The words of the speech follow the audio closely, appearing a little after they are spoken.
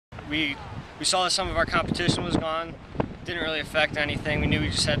we saw that some of our competition was gone. Didn't really affect anything. We knew we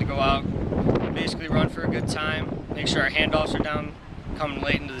just had to go out, basically run for a good time, make sure our handoffs are down coming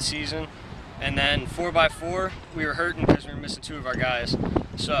late into the season. And then 4x4, we were hurting because we were missing 2 of our guys.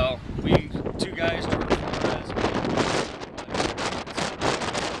 So 2 guys, Jordan Flores, we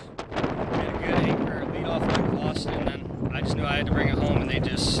had a good anchor lead off like Austin, and then I just knew I had to bring it home, and they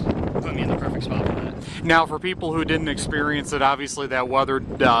just put me in the perfect spot for that. Now, for people who didn't experience it, obviously that weather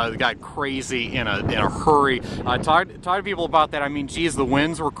got crazy in a hurry. Talk to people about that. I mean, geez, the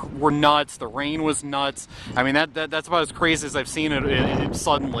winds were nuts. The rain was nuts. I mean, that's about as crazy as I've seen it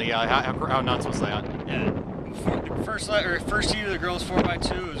suddenly. How nuts was that? Yeah. The first heat of the girls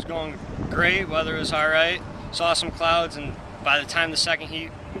 4x2 was going great. Weather was all right. Saw some clouds, and by the time the second heat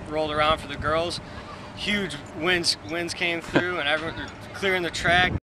rolled around for the girls, huge winds came through, and everyone clearing the track.